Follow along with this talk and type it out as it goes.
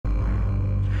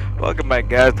Welcome back,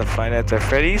 guys, to Finance at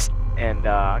Freddy's, and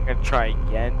I'm gonna try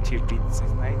again to beat the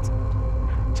 6 nights.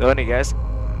 So, anyway, guys,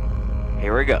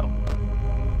 here we go.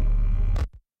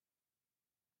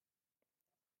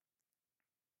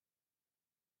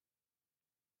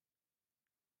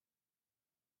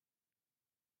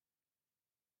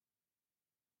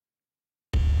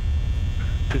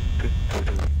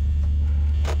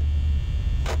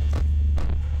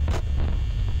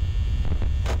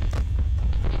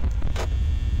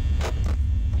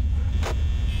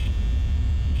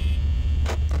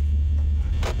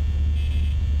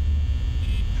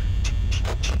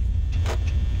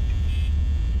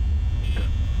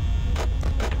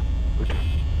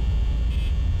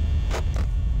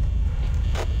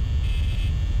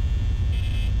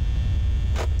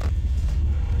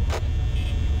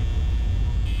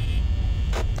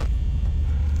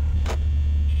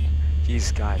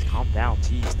 Jeez, guys, calm down.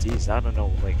 Jeez, I don't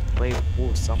know, like, play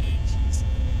full something.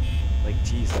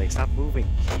 Jeez, like, stop moving.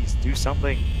 Jeez, do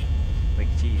something. Like,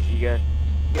 jeez, you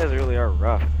guys really are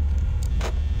rough.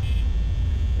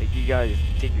 Like, you guys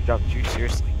take your job too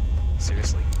seriously.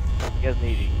 Seriously, you guys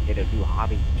need to get a new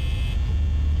hobby.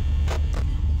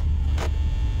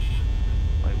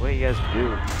 Like, what do you guys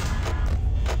do?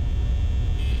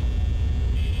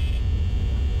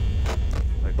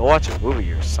 Like, go watch a movie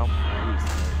or something. Jeez, like,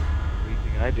 what do you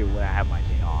think I do when I have my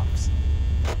day offs?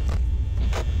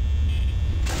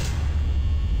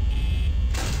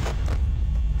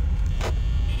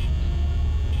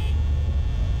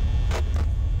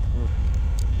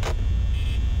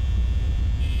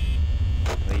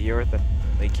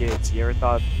 Like, kids, you ever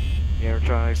thought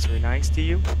animatronics were nice to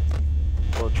you?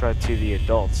 Well, try to the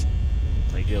adults.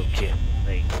 Like, yo, kid.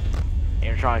 Like,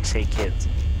 animatronics hate kids.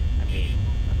 I mean,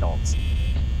 adults.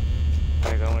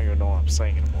 Like, I don't even know what I'm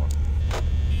saying anymore.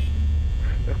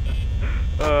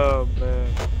 Oh, man.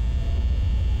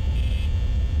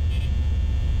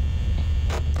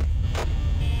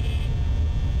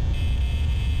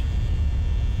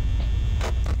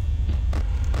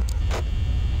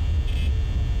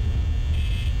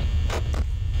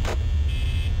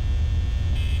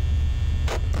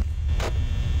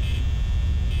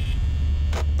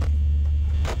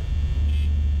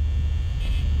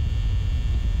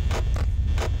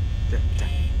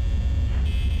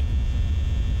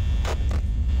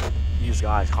 These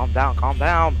guys, calm down, calm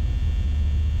down.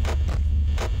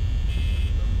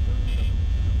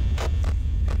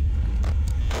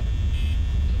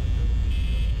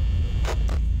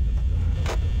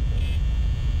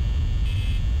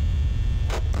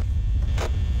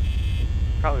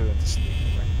 Probably went to sleep,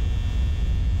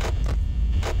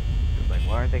 right?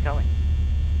 Why aren't they coming?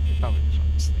 They probably just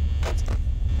went to sleep.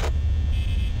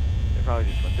 They probably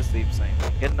just went to sleep saying,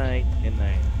 good night, good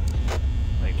night.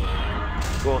 Like,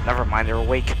 cool, never mind, they're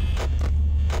awake.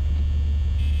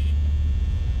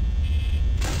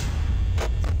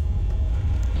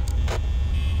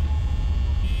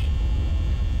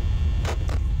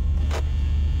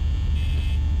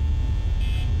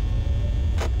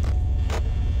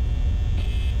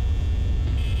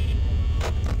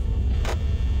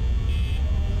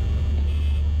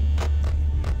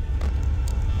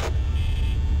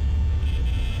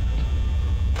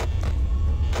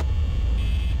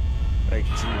 Like,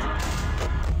 jeez.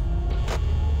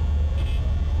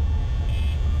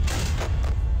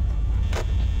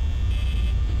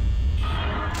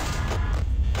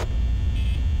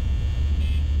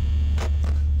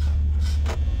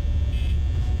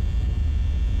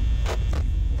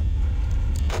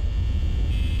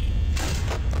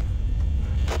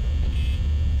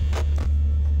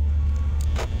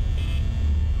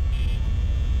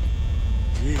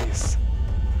 Jeez.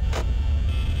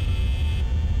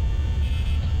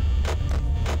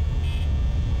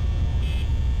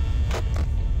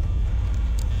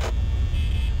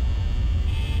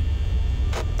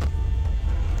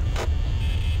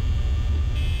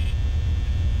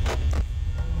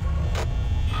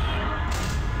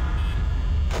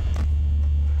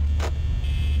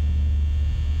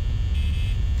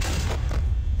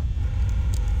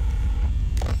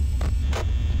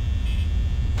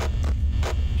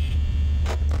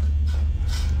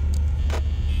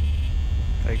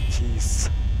 Like, jeez.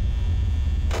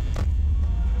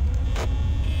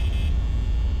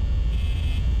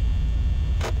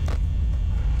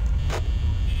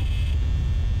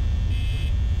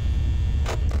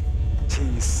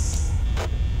 Jeez.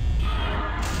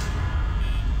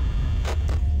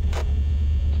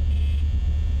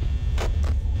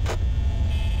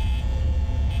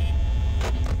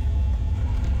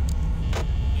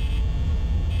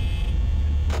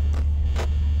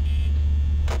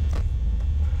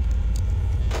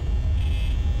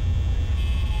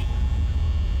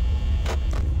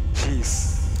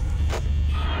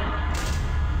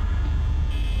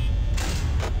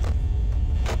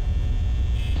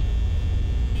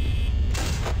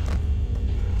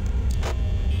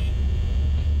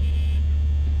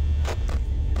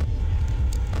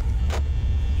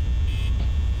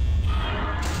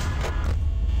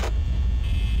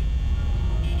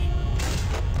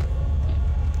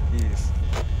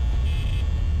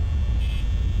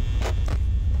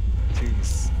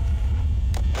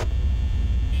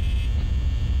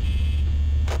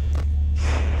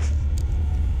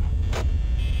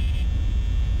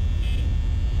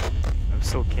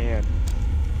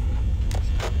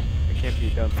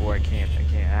 done for. I can't. I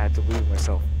had to leave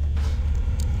myself.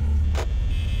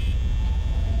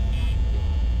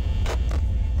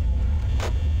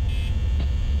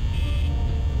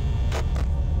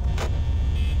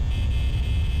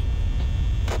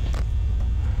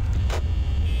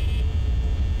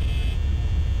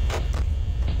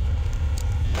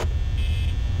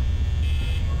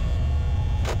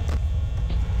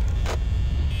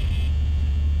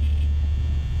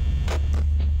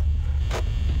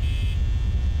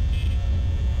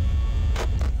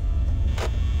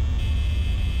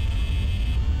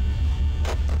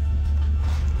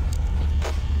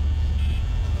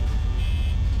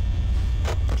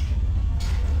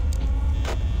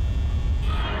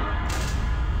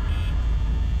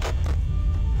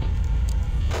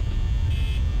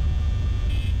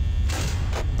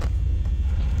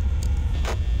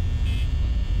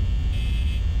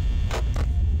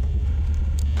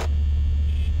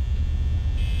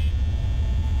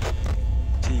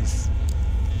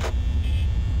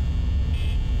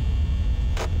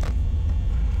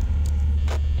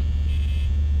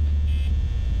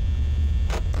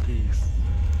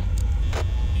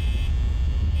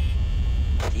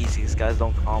 These guys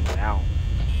don't calm down.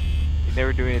 You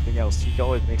never do anything else. He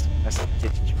always makes a mess in the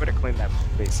kitchen. You better clean that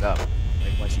place up.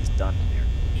 Like once he's done there.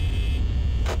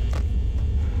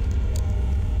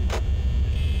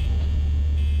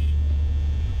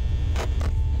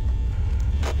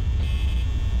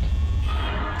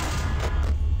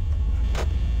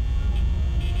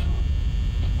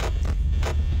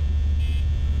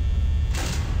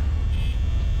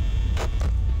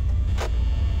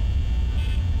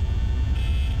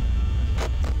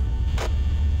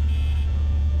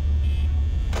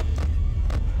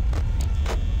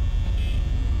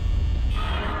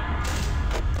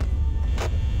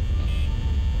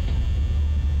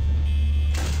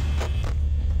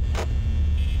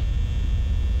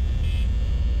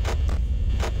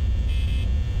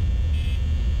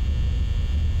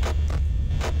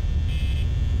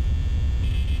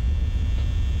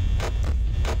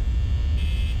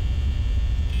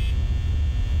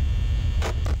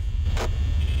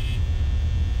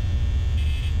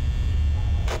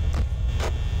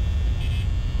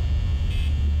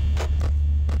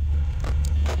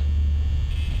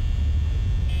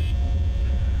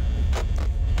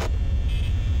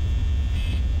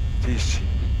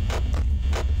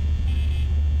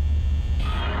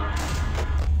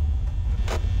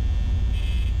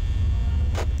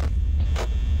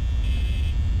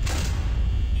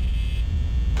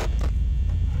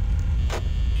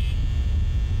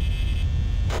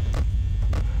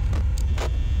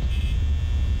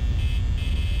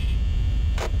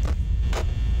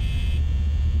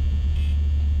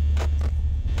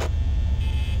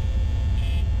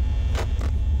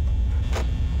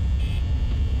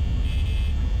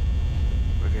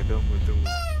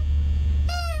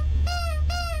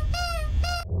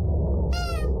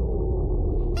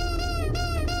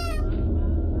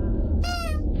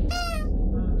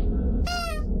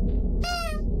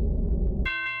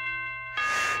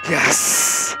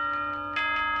 Yes!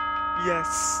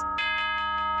 Yes!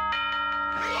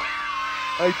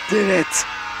 I did it!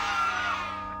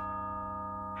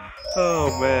 Oh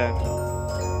man.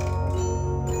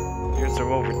 Here's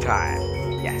some overtime.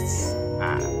 Yes.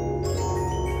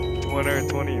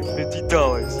 $120 and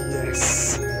 $50.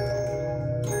 Yes.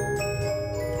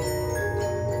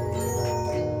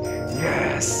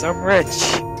 Yes, I'm rich.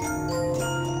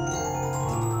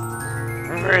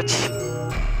 I'm rich.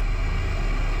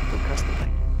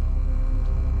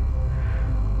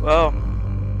 Well,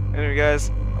 anyway guys,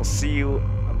 I'll see you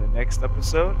on the next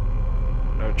episode.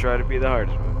 I'll try to be the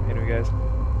hardest one. Anyway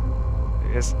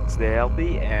guys, stay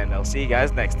healthy and I'll see you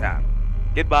guys next time.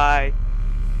 Goodbye.